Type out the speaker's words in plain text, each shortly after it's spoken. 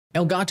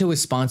Elgato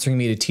is sponsoring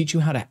me to teach you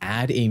how to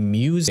add a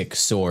music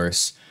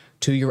source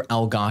to your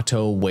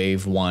Elgato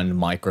Wave 1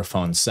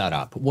 microphone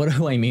setup. What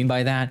do I mean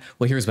by that?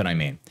 Well, here's what I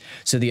mean.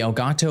 So the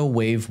Elgato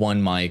Wave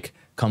 1 mic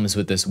comes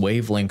with this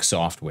Wavelink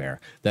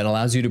software that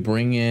allows you to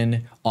bring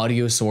in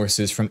audio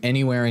sources from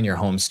anywhere in your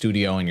home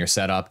studio and your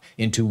setup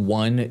into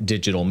one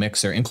digital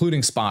mixer,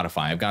 including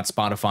Spotify. I've got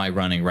Spotify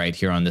running right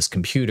here on this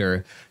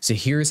computer. So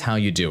here's how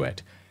you do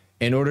it.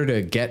 In order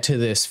to get to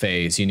this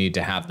phase, you need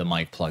to have the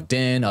mic plugged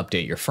in,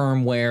 update your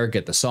firmware,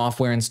 get the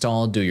software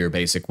installed, do your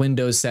basic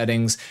Windows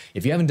settings.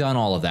 If you haven't done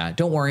all of that,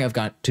 don't worry, I've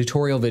got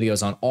tutorial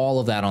videos on all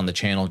of that on the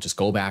channel. Just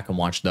go back and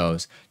watch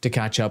those to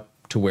catch up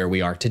to where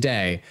we are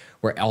today,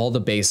 where all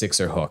the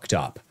basics are hooked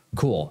up.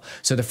 Cool.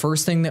 So the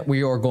first thing that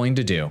we are going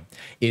to do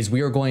is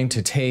we are going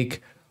to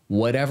take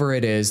whatever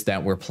it is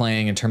that we're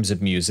playing in terms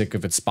of music,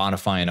 if it's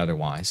Spotify and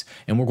otherwise,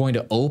 and we're going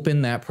to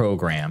open that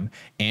program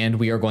and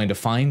we are going to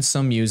find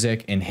some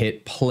music and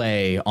hit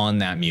play on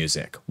that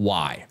music.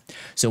 Why?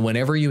 So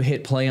whenever you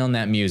hit play on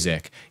that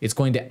music, it's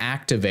going to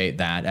activate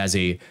that as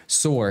a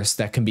source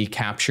that can be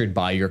captured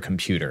by your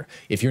computer.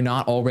 If you're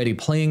not already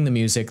playing the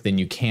music, then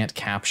you can't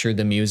capture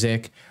the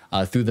music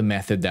through the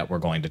method that we're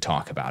going to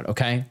talk about,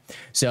 okay?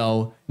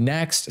 So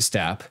next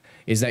step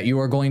is that you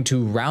are going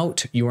to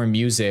route your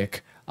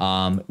music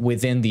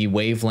within the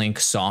Wavelink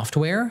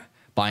software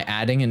by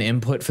adding an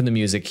input for the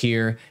music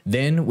here.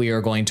 Then we are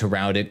going to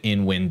route it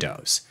in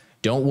Windows.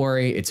 Don't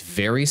worry, it's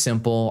very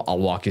simple. I'll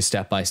walk you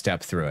step by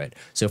step through it.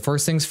 So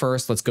first things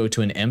first, let's go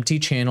to an empty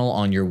channel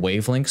on your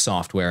Wavelink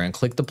software and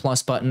click the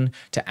plus button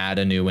to add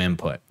a new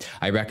input.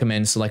 I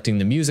recommend selecting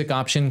the music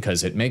option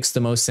because it makes the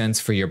most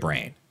sense for your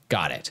brain.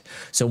 Got it.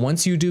 So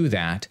once you do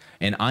that,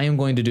 and I am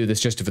going to do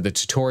this just for the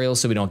tutorial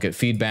so we don't get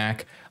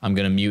feedback, I'm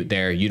going to mute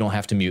there. You don't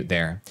have to mute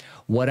there.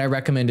 What I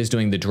recommend is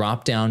doing the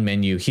drop-down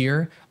menu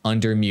here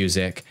under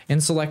music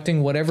and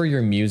selecting whatever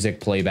your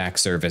music playback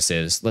service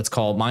is. Let's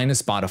call mine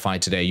is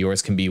Spotify today.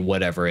 Yours can be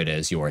whatever it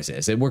is yours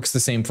is. It works the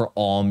same for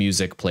all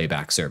music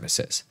playback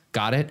services.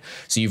 Got it?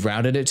 So you've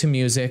routed it to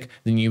music,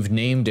 then you've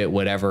named it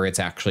whatever it's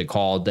actually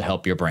called to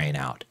help your brain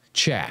out.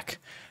 Check.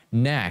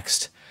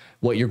 Next,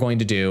 what you're going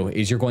to do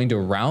is you're going to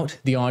route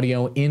the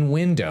audio in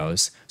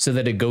Windows so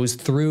that it goes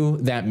through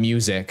that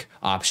music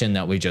option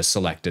that we just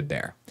selected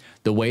there.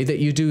 The way that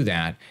you do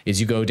that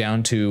is you go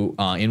down to,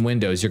 in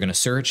Windows, you're going to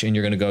search and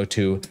you're going to go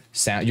to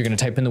sound, you're going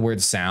to type in the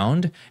word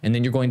sound, and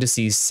then you're going to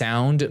see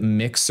sound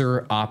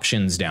mixer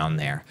options down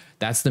there.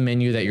 That's the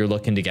menu that you're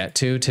looking to get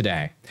to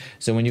today.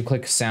 So when you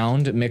click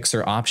sound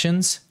mixer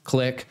options,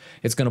 click,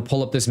 it's going to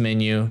pull up this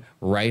menu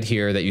right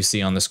here that you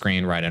see on the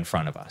screen right in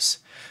front of us.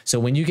 So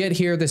when you get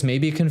here, this may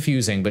be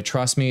confusing, but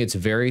trust me, it's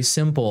very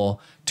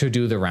simple to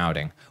do the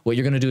routing. What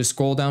you're going to do is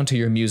scroll down to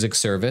your music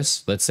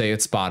service. Let's say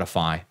it's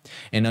Spotify.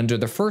 And under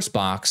the first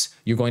box,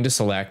 you're going to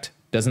select,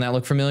 doesn't that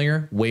look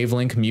familiar?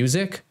 Wavelink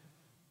music.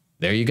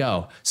 There you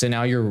go. So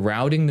now you're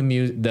routing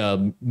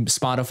the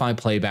Spotify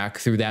playback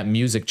through that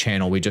music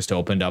channel we just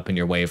opened up in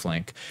your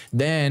Wavelink.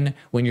 Then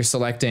when you're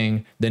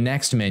selecting the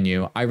next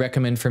menu, I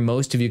recommend for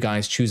most of you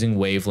guys choosing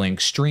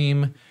Wavelink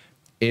Stream.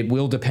 It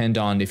will depend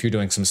on if you're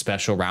doing some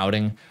special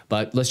routing,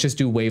 but let's just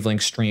do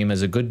Wavelink Stream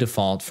as a good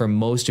default for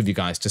most of you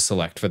guys to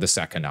select for the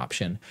second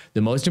option.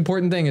 The most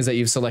important thing is that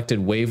you've selected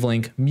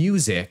Wavelink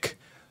Music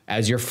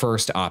as your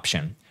first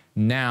option.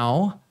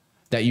 Now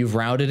that you've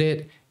routed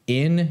it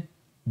in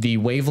the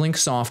Wavelink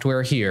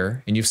software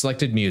here, and you've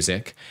selected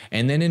music,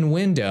 and then in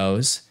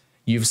Windows,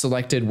 you've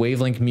selected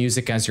Wavelink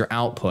Music as your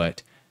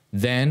output,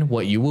 then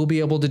what you will be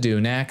able to do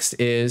next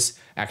is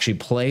actually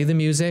play the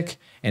music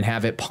and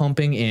have it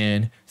pumping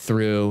in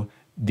through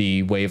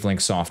the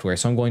Wavelink software.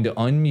 So I'm going to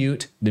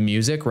unmute the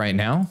music right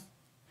now,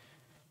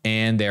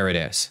 and there it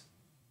is.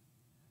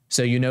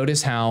 So you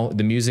notice how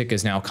the music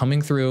is now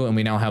coming through, and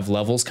we now have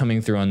levels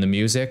coming through on the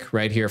music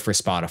right here for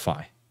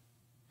Spotify.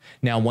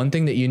 Now, one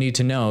thing that you need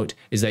to note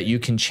is that you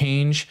can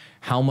change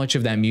how much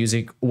of that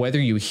music, whether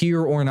you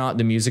hear or not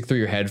the music through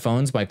your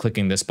headphones by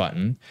clicking this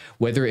button,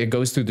 whether it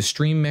goes through the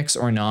stream mix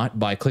or not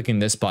by clicking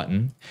this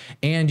button,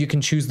 and you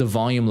can choose the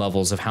volume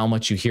levels of how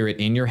much you hear it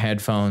in your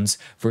headphones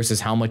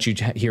versus how much you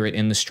hear it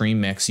in the stream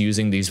mix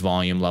using these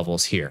volume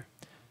levels here.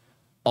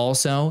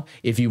 Also,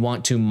 if you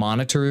want to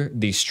monitor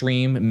the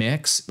stream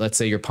mix, let's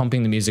say you're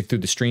pumping the music through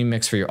the stream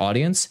mix for your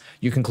audience,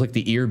 you can click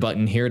the ear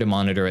button here to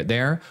monitor it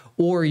there,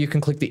 or you can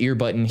click the ear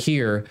button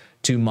here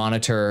to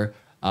monitor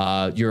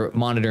your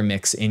monitor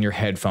mix in your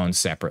headphones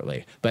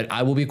separately. But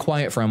I will be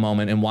quiet for a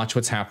moment and watch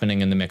what's happening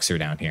in the mixer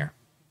down here.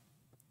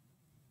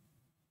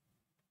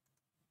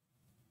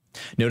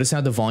 Notice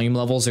how the volume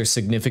levels are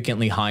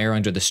significantly higher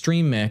under the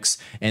stream mix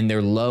and they're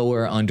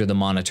lower under the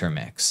monitor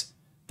mix.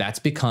 That's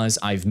because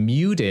I've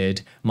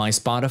muted my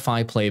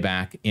Spotify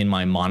playback in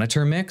my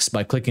monitor mix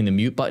by clicking the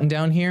mute button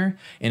down here,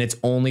 and it's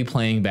only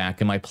playing back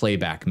in my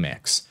playback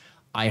mix.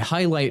 I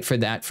highlight for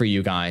that for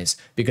you guys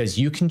because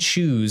you can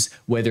choose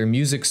whether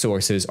music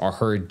sources are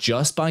heard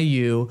just by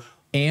you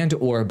and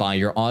or by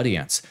your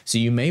audience. So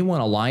you may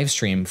want to live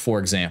stream, for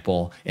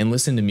example, and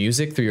listen to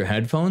music through your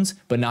headphones,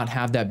 but not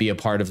have that be a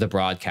part of the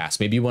broadcast.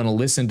 Maybe you want to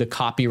listen to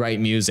copyright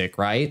music,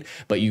 right?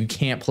 But you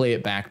can't play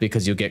it back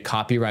because you'll get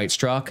copyright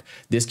struck.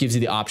 This gives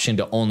you the option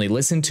to only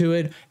listen to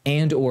it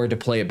and or to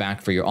play it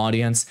back for your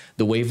audience.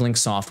 The Wavelink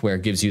software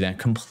gives you that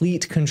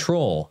complete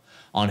control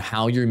on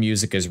how your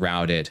music is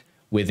routed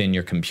within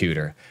your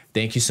computer.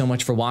 Thank you so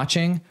much for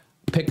watching.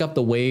 Pick up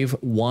the Wave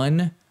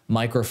 1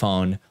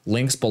 microphone,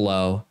 links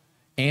below,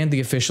 and the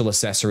official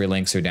accessory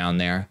links are down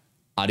there.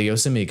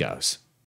 Adios, amigos.